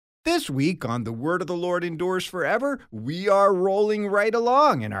This week on The Word of the Lord Endures Forever, we are rolling right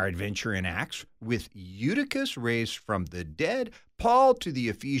along in our adventure in Acts with Eutychus raised from the dead, Paul to the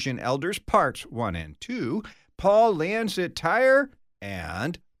Ephesian elders, parts 1 and 2, Paul lands at Tyre,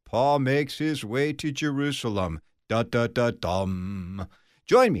 and Paul makes his way to Jerusalem. Da-da-da-dum.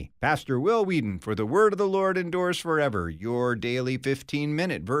 Join me, Pastor Will Whedon, for The Word of the Lord Endures Forever, your daily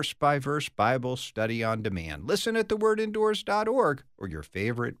 15-minute verse-by-verse Bible study on demand. Listen at thewordendures.org or your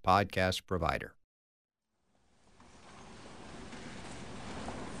favorite podcast provider.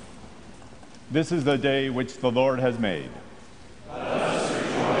 This is the day which the Lord has made. Let us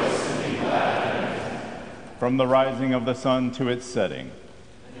rejoice and be glad in it. From the rising of the sun to its setting.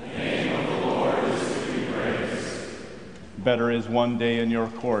 The name of the Lord is to be praised. Better is one day in your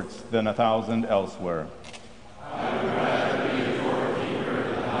courts than 1,000 elsewhere. I would rather be a doorkeeper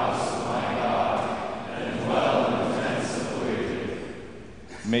in the house of my God than dwell in the tents of the wicked.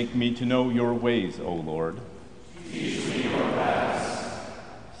 Make me to know your ways, O Lord. Teach me your paths.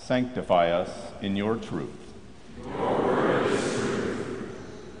 Sanctify us in your truth. Your word is truth.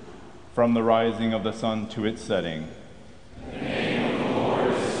 From the rising of the sun to its setting. The name of the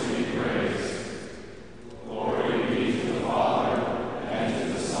Lord is to be praised. Glory be to the Father, and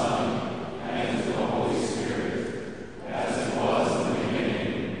to the Son, and to the Holy Spirit, as it was in the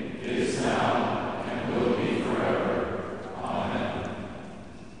beginning, is now, and will be forever. Amen.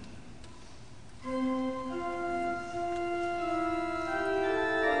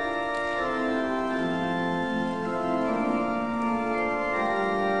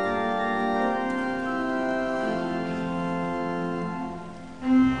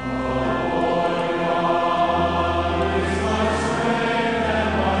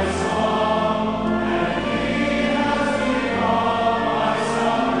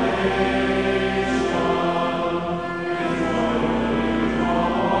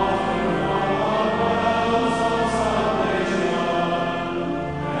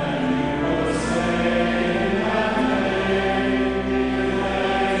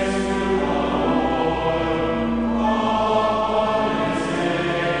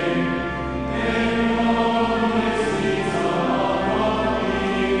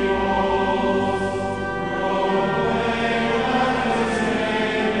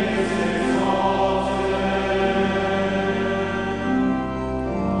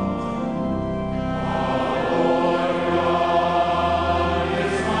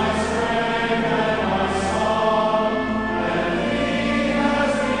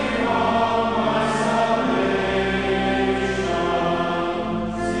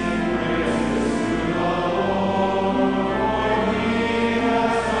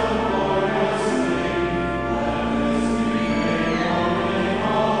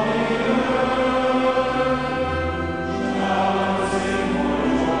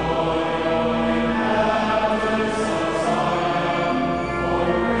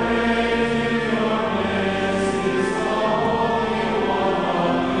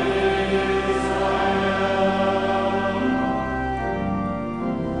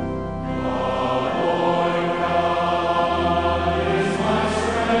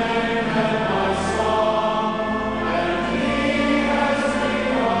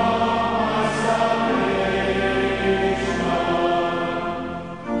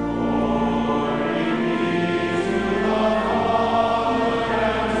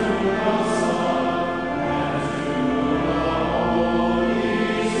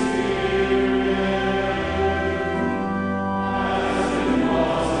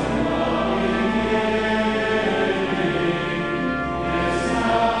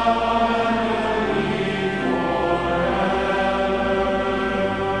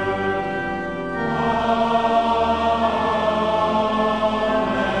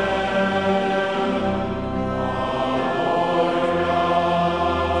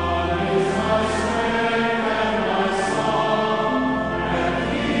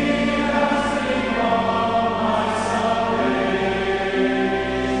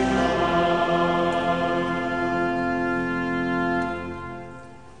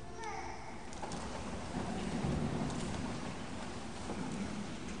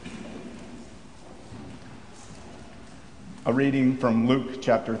 A reading from Luke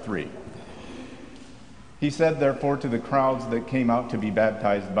chapter 3. He said, therefore, to the crowds that came out to be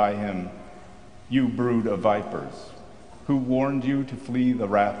baptized by him, "You brood of vipers, who warned you to flee the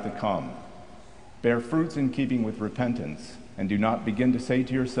wrath to come? Bear fruits in keeping with repentance, and do not begin to say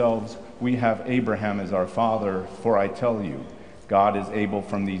to yourselves, 'We have Abraham as our father,' for I tell you, God is able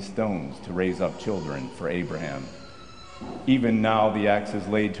from these stones to raise up children for Abraham. Even now the axe is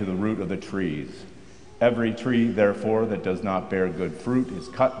laid to the root of the trees. Every tree, therefore, that does not bear good fruit is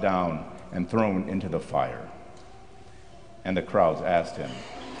cut down and thrown into the fire." And the crowds asked him,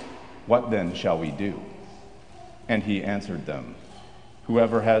 "What then shall we do?" And he answered them,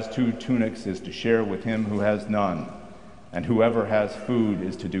 "Whoever has 2 tunics is to share with him who has none, and whoever has food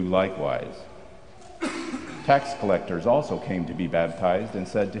is to do likewise." Tax collectors also came to be baptized and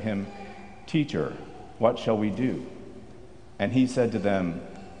said to him, "Teacher, what shall we do?" And he said to them,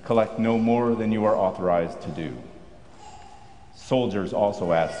 "Collect no more than you are authorized to do." Soldiers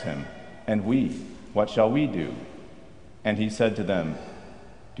also asked him, "And we, what shall we do?" And he said to them,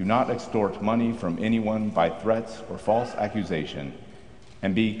 "Do not extort money from anyone by threats or false accusation,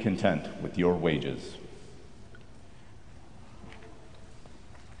 and be content with your wages."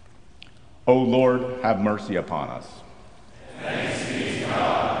 O Lord, have mercy upon us. Thanks be to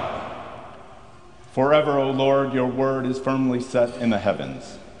God. Forever, O Lord, your word is firmly set in the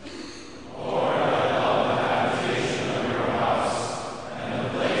heavens. Lord, I love the habitation of your house and the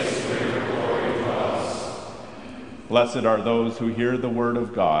place where your glory dwells. Blessed are those who hear the word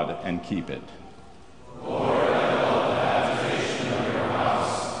of God and keep it. Lord, I love the habitation of your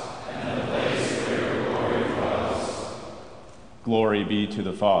house and the place where your glory dwells. Glory be to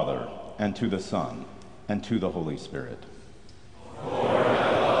the Father, and to the Son, and to the Holy Spirit. Lord,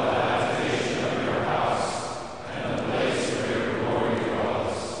 I love the habitation of your house and the place where your glory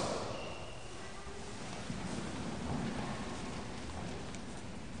dwells.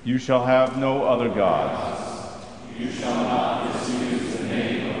 You shall have no other gods. You shall not misuse the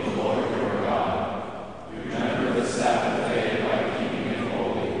name of the Lord your God. Remember the Sabbath day by keeping it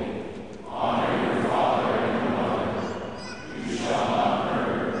holy. Honor your father and your mother. You shall not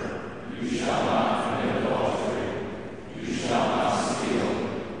murder. You shall not commit adultery. You shall not steal.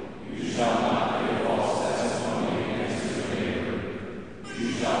 You shall not give false testimony against your neighbor. You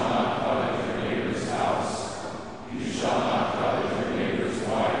shall not covet your neighbor's house. You shall not covet your neighbor's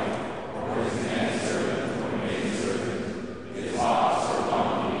wife, or his manservant or maidservant, his ox or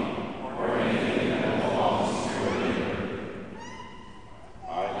donkey, or anything that belongs to your neighbor.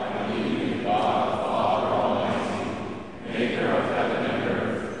 I believe in God, the Father Almighty, maker of heaven and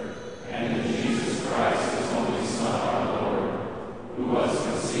earth, and in Jesus Christ, his only Son, our Lord, who was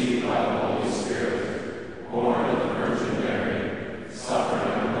conceived by the Holy Spirit, born of the Virgin Mary, suffered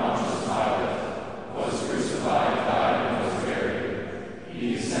under Pontius Pilate, was crucified, died, and was buried.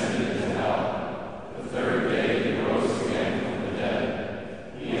 He descended into hell. The third day he rose again from the dead.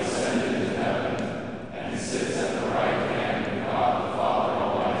 He ascended into heaven, and sits at the right hand of God the Father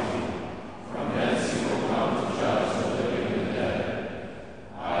Almighty. From thence he will come to judge the living and the dead.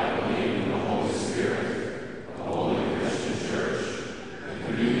 I believe in the Holy Spirit, the holy Christian Church, the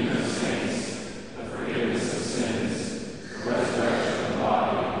communion of saints, the forgiveness of sins, the resurrection of the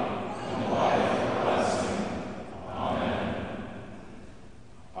body, and the life everlasting. Amen.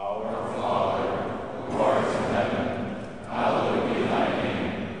 Our Father, who art in heaven, hallowed be thy name.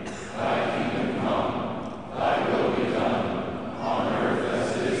 Thy kingdom come, thy will be done, on earth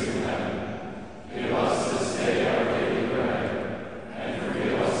as it is in heaven. Give us this day our daily bread, and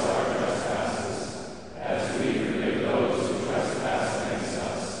forgive us our trespasses, as we forgive those who trespass against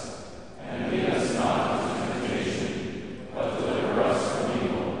us. And lead us not into temptation, but deliver us from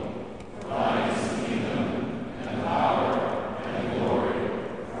evil. For thine is the kingdom, and the power, and the glory,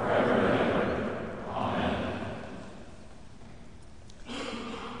 forever and ever. Amen.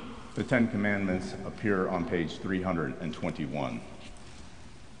 The 10 Commandments appear on page 321.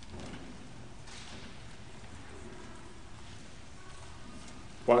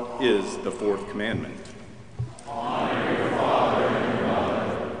 What is the 4th commandment? Honor your father and your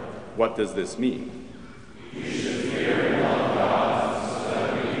mother. What does this mean? You should fear and love God, so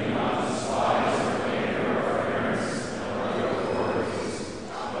that we do not despise or favor our parents or other authorities,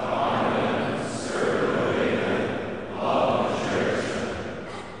 but honor them, serve and obey them, love and cherish them.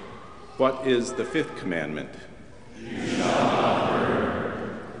 What is the 5th commandment? You shall not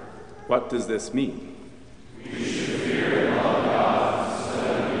murder. What does this mean? You should fear and love God, so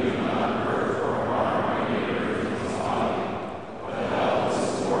that we do not hurt or harm our neighbor in his body, but help and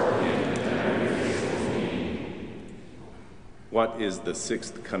support him in every physical need. What is the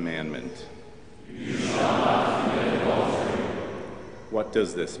 6th commandment? You shall not commit adultery. What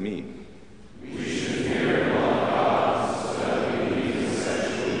does this mean? We should fear and love God, so that we lead a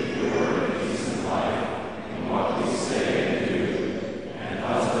sexually pure and decent life in what we say and do, and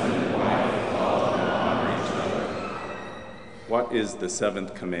husband and wife love and honor each other. What is the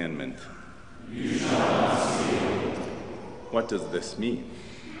 7th commandment? You shall not steal. What does this mean?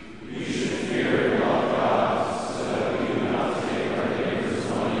 We should fear and love God, so that we do not take our neighbor's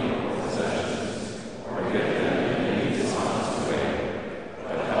money or possessions, or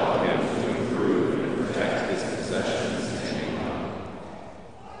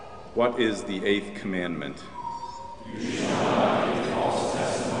What is the eighth commandment? You shall not give false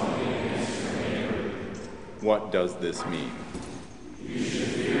testimony against your neighbor. What does this mean? You should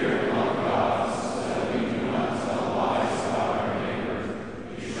fear among gods, so that we do not tell lies about our neighbor,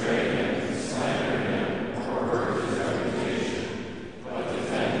 betray him, slander him, or hurt his reputation, but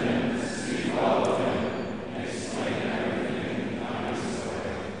defend him, speak well of him, and explain everything in the kindest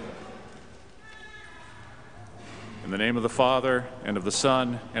way. In the name of the Father, and of the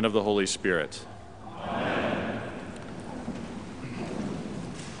Son, and of the Holy Spirit. Amen.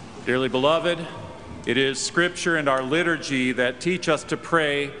 Dearly beloved, it is Scripture and our liturgy that teach us to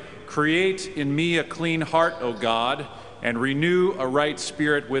pray, "Create in me a clean heart, O God, and renew a right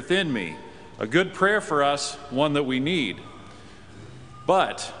spirit within me." A good prayer for us, one that we need.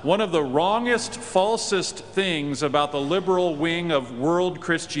 But one of the wrongest, falsest things about the liberal wing of world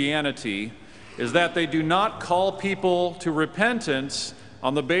Christianity is that they do not call people to repentance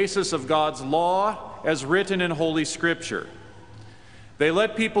on the basis of God's law as written in Holy Scripture. They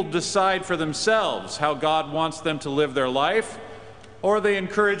let people decide for themselves how God wants them to live their life, or they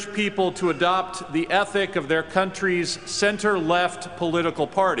encourage people to adopt the ethic of their country's center-left political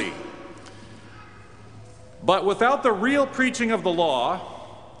party. But without the real preaching of the law,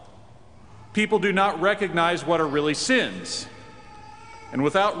 people do not recognize what are really sins. And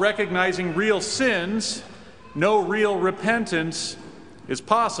without recognizing real sins, no real repentance is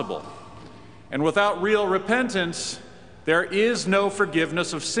possible. And without real repentance, there is no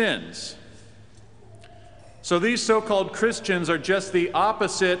forgiveness of sins. So these so-called Christians are just the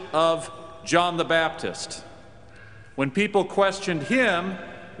opposite of John the Baptist. When people questioned him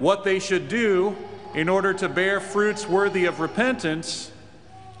what they should do in order to bear fruits worthy of repentance,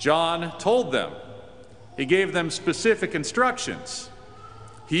 John told them. He gave them specific instructions.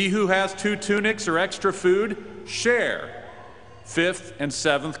 He who has 2 tunics or extra food, share. 5th and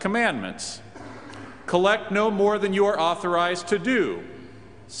 7th commandments. Collect no more than you are authorized to do.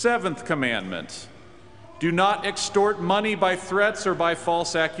 7th commandment. Do not extort money by threats or by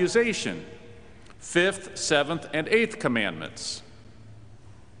false accusation. 5th, 7th, and 8th commandments.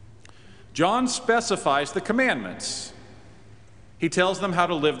 John specifies the commandments. He tells them how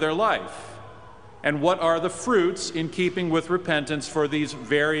to live their life and what are the fruits in keeping with repentance for these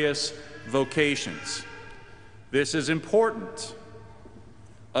various vocations. This is important.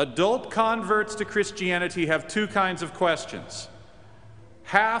 Adult converts to Christianity have 2 kinds of questions.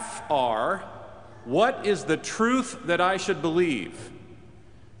 Half are, what is the truth that I should believe?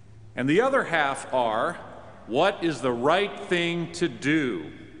 And the other half are, what is the right thing to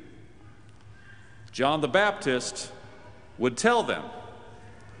do? John the Baptist would tell them.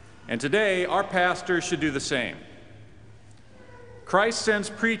 And today, our pastors should do the same. Christ sends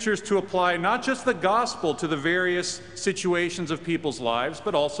preachers to apply not just the gospel to the various situations of people's lives,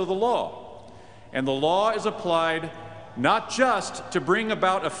 but also the law. And the law is applied not just to bring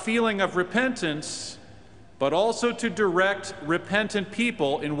about a feeling of repentance, but also to direct repentant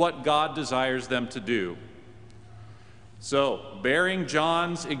people in what God desires them to do. So, bearing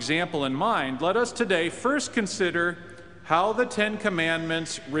John's example in mind, let us today first consider how the 10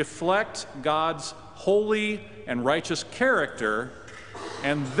 Commandments reflect God's holy and righteous character,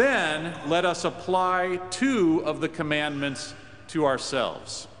 and then let us apply 2 of the commandments to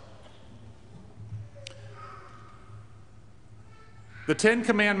ourselves. The 10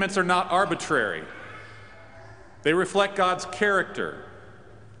 Commandments are not arbitrary. They reflect God's character.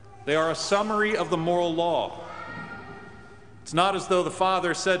 They are a summary of the moral law. It's not as though the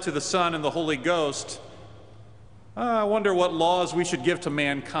Father said to the Son and the Holy Ghost, I wonder what laws we should give to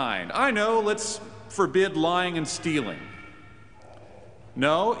mankind. I know, let's forbid lying and stealing.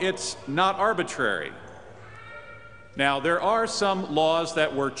 No, it's not arbitrary. Now, there are some laws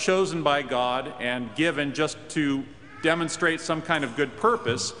that were chosen by God and given just to demonstrate some kind of good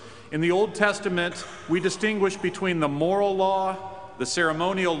purpose. In the Old Testament, we distinguish between the moral law, the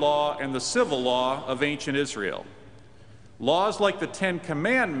ceremonial law, and the civil law of ancient Israel. Laws like the 10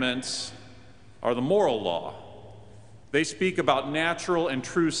 Commandments are the moral law. They speak about natural and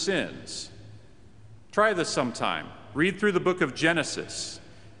true sins. Try this sometime. Read through the book of Genesis.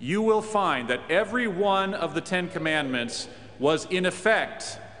 You will find that every one of the 10 Commandments was in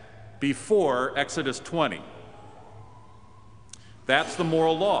effect before Exodus 20. That's the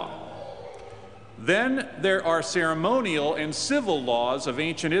moral law. Then there are ceremonial and civil laws of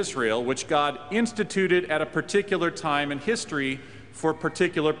ancient Israel, which God instituted at a particular time in history for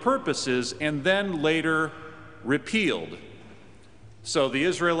particular purposes, and then later repealed. So the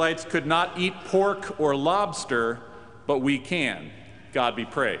Israelites could not eat pork or lobster, but we can. God be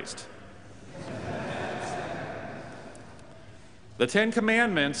praised. The Ten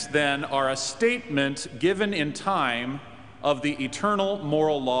Commandments, then, are a statement given in time of the eternal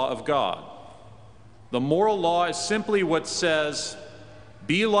moral law of God. The moral law is simply what says,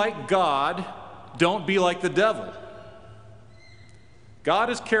 be like God, don't be like the devil. God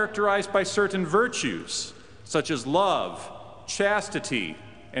is characterized by certain virtues, such as love, chastity,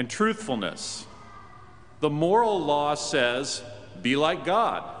 and truthfulness. The moral law says, be like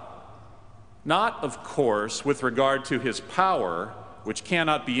God. Not, of course, with regard to his power, which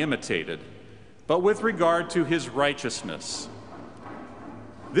cannot be imitated, but with regard to his righteousness.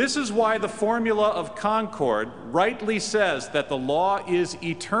 This is why the formula of Concord rightly says that the law is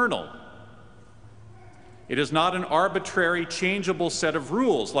eternal. It is not an arbitrary, changeable set of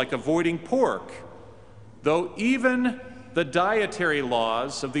rules like avoiding pork, though even the dietary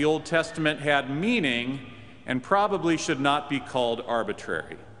laws of the Old Testament had meaning and probably should not be called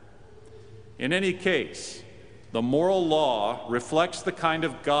arbitrary. In any case, the moral law reflects the kind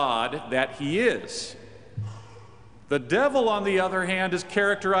of God that he is. The devil, on the other hand, is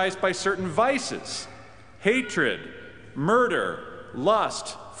characterized by certain vices: hatred, murder,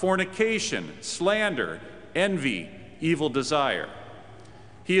 lust, fornication, slander, envy, evil desire.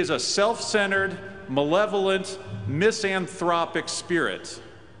 He is a self-centered, malevolent, misanthropic spirit.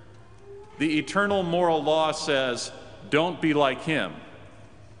 The eternal moral law says, don't be like him.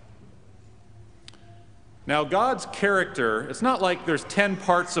 Now, God's character, it's not like there's 10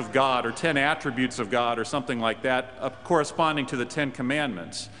 parts of God or 10 attributes of God or something like that corresponding to the 10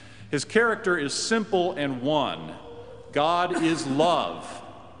 Commandments. His character is simple and one. God is love.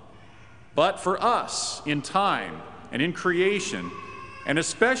 But for us, in time and in creation, and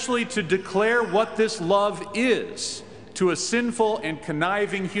especially to declare what this love is to a sinful and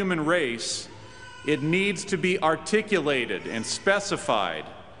conniving human race, it needs to be articulated and specified,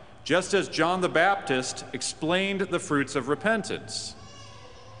 just as John the Baptist explained the fruits of repentance.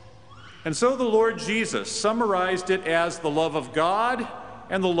 And so the Lord Jesus summarized it as the love of God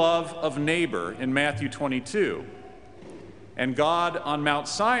and the love of neighbor in Matthew 22. And God on Mount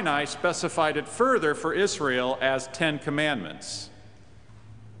Sinai specified it further for Israel as 10 commandments.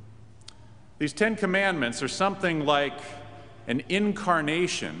 These 10 commandments are something like an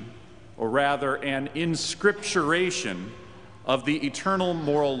incarnation, or rather an inscripturation, of the eternal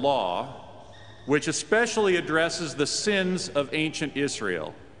moral law, which especially addresses the sins of ancient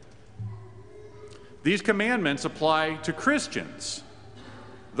Israel. These commandments apply to Christians,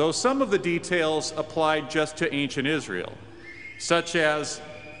 though some of the details applied just to ancient Israel, such as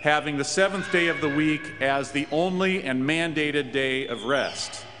having the seventh day of the week as the only and mandated day of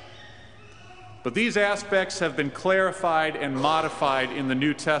rest. But these aspects have been clarified and modified in the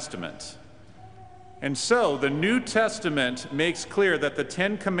New Testament. And so the New Testament makes clear that the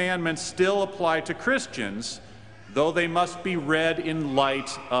 10 Commandments still apply to Christians, though they must be read in light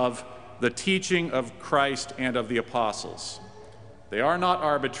of the teaching of Christ and of the apostles. They are not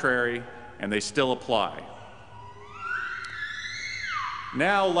arbitrary, and they still apply.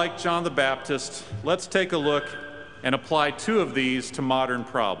 Now, like John the Baptist, let's take a look and apply two of these to modern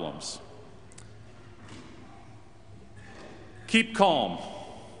problems. Keep calm.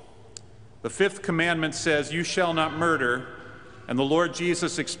 The fifth commandment says, you shall not murder, and the Lord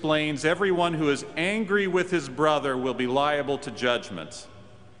Jesus explains, everyone who is angry with his brother will be liable to judgment.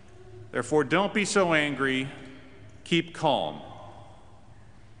 Therefore, don't be so angry, keep calm.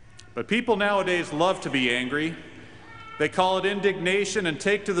 But people nowadays love to be angry. They call it indignation and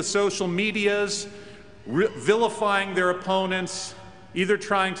take to the social medias, vilifying their opponents, either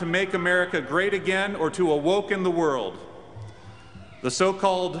trying to make America great again or to awaken the world. The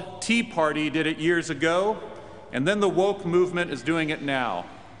so-called Tea Party did it years ago, and then the woke movement is doing it now.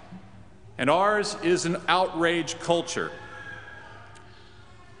 And ours is an outrage culture.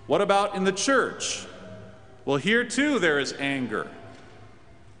 What about in the church? Well, here too there is anger.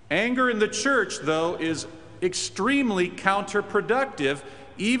 Anger in the church, though, is extremely counterproductive,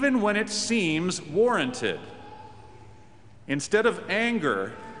 even when it seems warranted. Instead of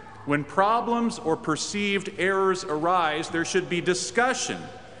anger, when problems or perceived errors arise, there should be discussion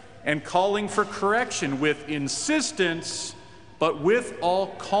and calling for correction with insistence, but with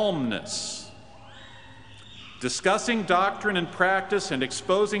all calmness. Discussing doctrine and practice and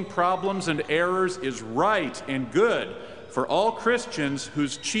exposing problems and errors is right and good for all Christians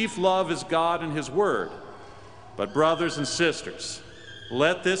whose chief love is God and His Word. But brothers and sisters,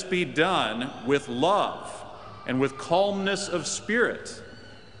 let this be done with love and with calmness of spirit.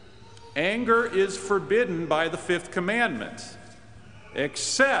 Anger is forbidden by the fifth commandment,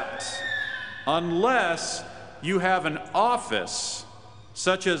 except unless you have an office,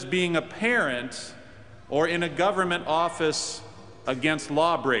 such as being a parent or in a government office against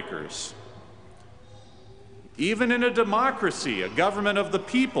lawbreakers. Even in a democracy, a government of the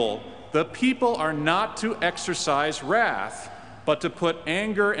people are not to exercise wrath, but to put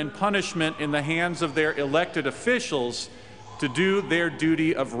anger and punishment in the hands of their elected officials to do their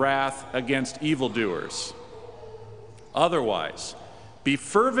duty of wrath against evildoers. Otherwise, be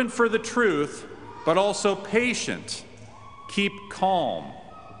fervent for the truth, but also patient. Keep calm.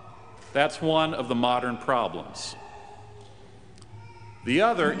 That's one of the modern problems. The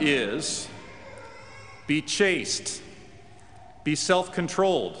other is be chaste, be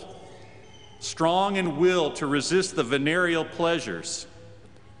self-controlled, strong in will to resist the venereal pleasures.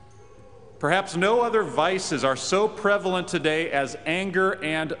 Perhaps no other vices are so prevalent today as anger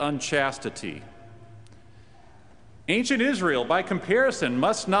and unchastity. Ancient Israel, by comparison,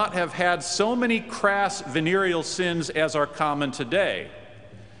 must not have had so many crass venereal sins as are common today.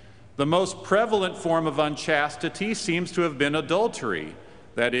 The most prevalent form of unchastity seems to have been adultery,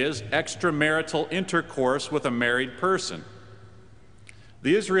 that is, extramarital intercourse with a married person.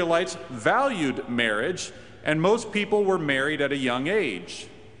 The Israelites valued marriage, and most people were married at a young age.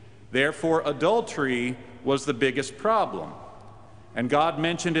 Therefore, adultery was the biggest problem, and God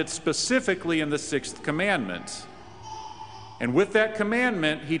mentioned it specifically in the 6th commandment. And with that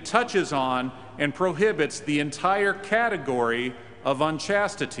commandment, he touches on and prohibits the entire category of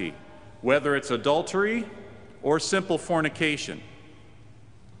unchastity, whether it's adultery or simple fornication.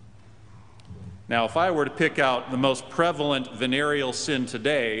 Now, if I were to pick out the most prevalent venereal sin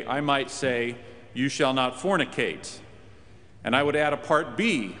today, I might say, "You shall not fornicate." And I would add a part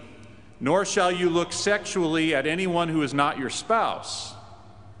B, "Nor shall you look sexually at anyone who is not your spouse."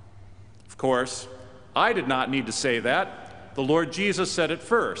 Of course, I did not need to say that. The Lord Jesus said it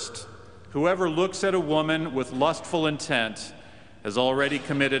first. Whoever looks at a woman with lustful intent has already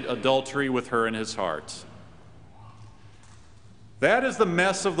committed adultery with her in his heart. That is the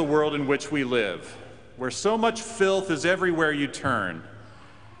mess of the world in which we live, where so much filth is everywhere you turn.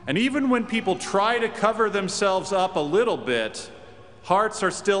 And even when people try to cover themselves up a little bit, hearts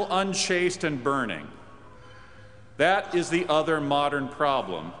are still unchaste and burning. That is the other modern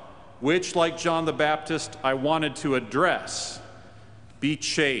problem, which, like John the Baptist, I wanted to address. Be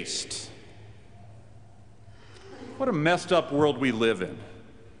chaste. What a messed up world we live in.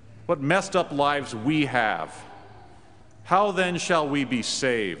 What messed up lives we have. How then shall we be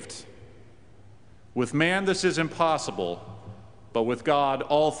saved? With man this is impossible, but with God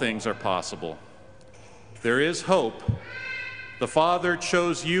all things are possible. There is hope. The Father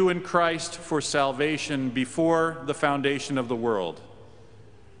chose you in Christ for salvation before the foundation of the world.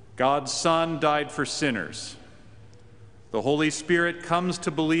 God's Son died for sinners. The Holy Spirit comes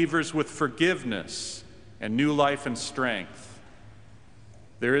to believers with forgiveness and new life and strength.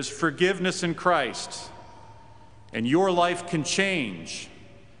 There is forgiveness in Christ, and your life can change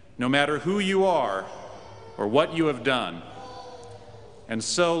no matter who you are or what you have done. And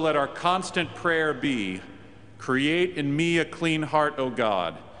so let our constant prayer be, "Create in me a clean heart, O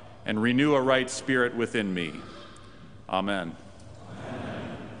God, and renew a right spirit within me." Amen.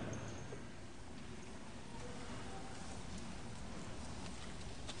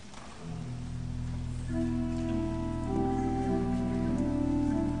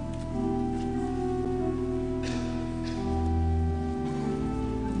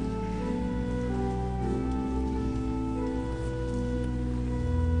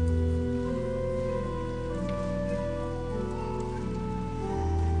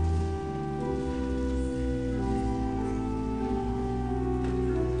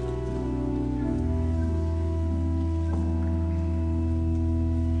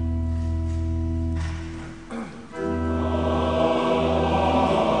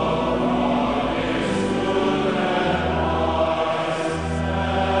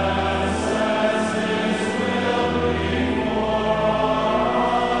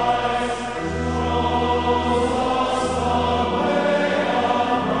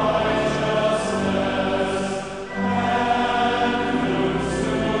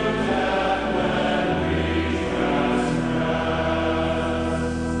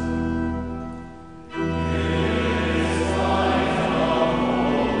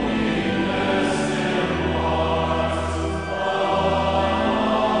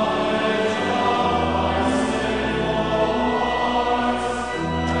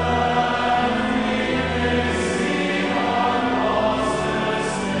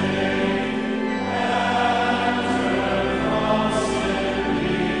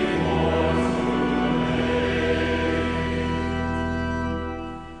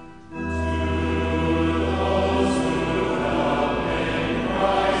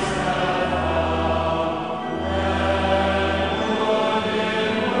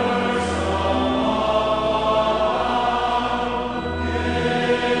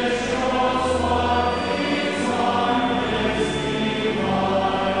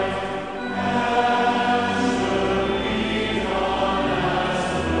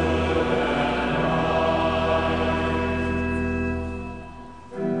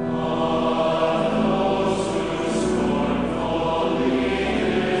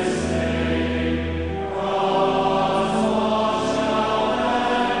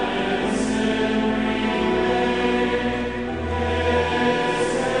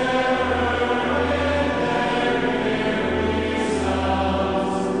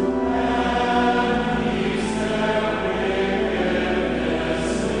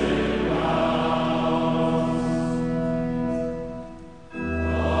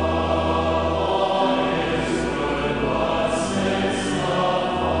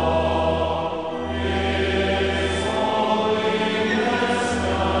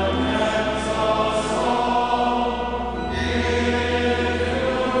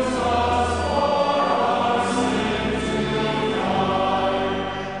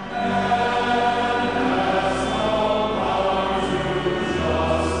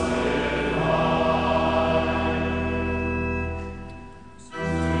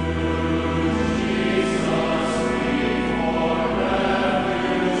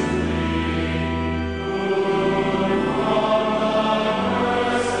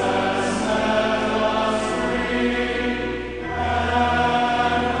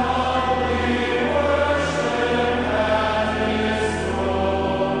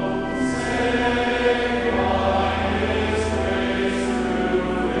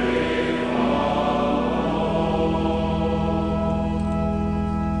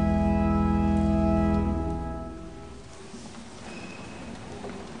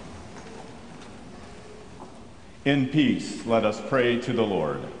 In peace, let us pray to the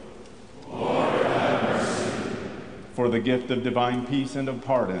Lord. Lord, have mercy. For the gift of divine peace and of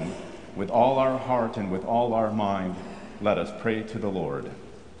pardon, with all our heart and with all our mind, let us pray to the Lord.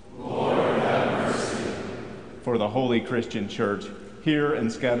 Lord, have mercy. For the holy Christian Church, here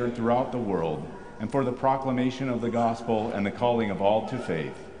and scattered throughout the world, and for the proclamation of the gospel and the calling of all to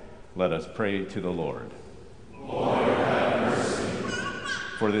faith, let us pray to the Lord. Lord, have mercy.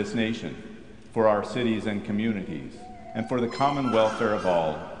 For this nation, for our cities and communities, and for the common welfare of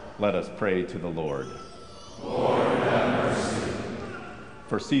all, let us pray to the Lord. Lord, have mercy.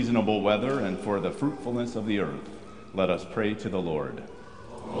 For seasonable weather and for the fruitfulness of the earth, let us pray to the Lord.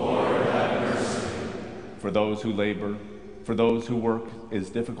 Lord, have mercy. For those who labor, for those who work is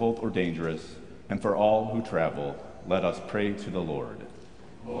difficult or dangerous, and for all who travel, let us pray to the Lord.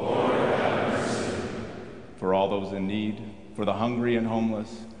 Lord, have mercy. For all those in need, for the hungry and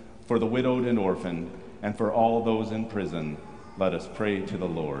homeless, for the widowed and orphaned, and for all those in prison, let us pray to the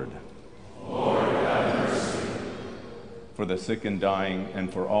Lord. Lord, have mercy. For the sick and dying,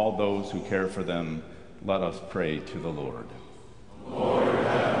 and for all those who care for them, let us pray to the Lord. Lord,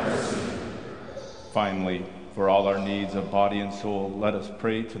 have mercy. Finally, for all our needs of body and soul, let us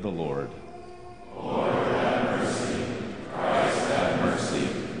pray to the Lord. Lord, have mercy. Christ, have mercy.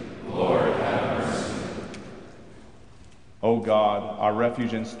 Lord, have mercy. O God, our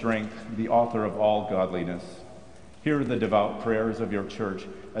refuge and strength, the author of all godliness, hear the devout prayers of your church,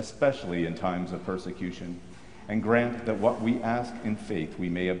 especially in times of persecution, and grant that what we ask in faith we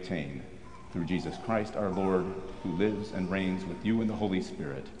may obtain. Through Jesus Christ our Lord, who lives and reigns with you in the Holy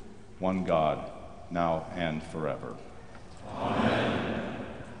Spirit, one God, now and forever. Amen.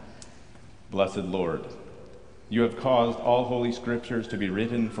 Blessed Lord, you have caused all holy scriptures to be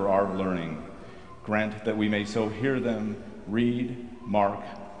written for our learning. Grant that we may so hear them, read, mark,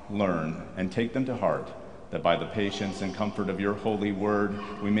 learn, and take them to heart, that by the patience and comfort of your holy word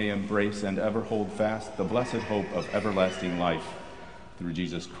we may embrace and ever hold fast the blessed hope of everlasting life. Through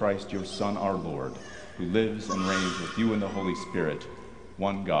Jesus Christ, your Son, our Lord, who lives and reigns with you in the Holy Spirit,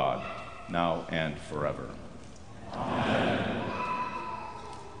 one God, now and forever. Amen.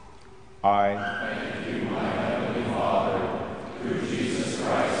 I thank you, my heavenly Father, through Jesus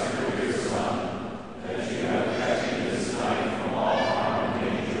Christ, your dear Son, that you have kept me this night from all harm and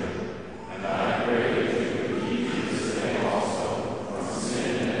danger, and I pray that you would keep me this day also from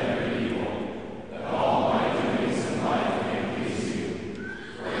sin and every evil, that all my doings in life may please you.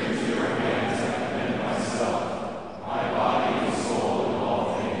 For into your hands I commend myself, my body and soul and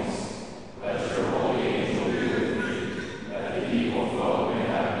all things. Let your holy angel be with me, that the evil foe may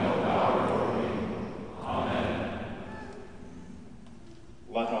have no power over me. Amen.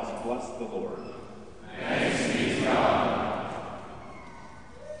 let us bless the Lord. Thanks be to God.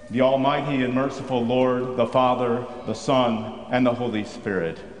 The Almighty and merciful Lord, the Father, the Son, and the Holy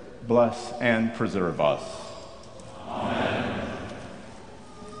Spirit, bless and preserve us.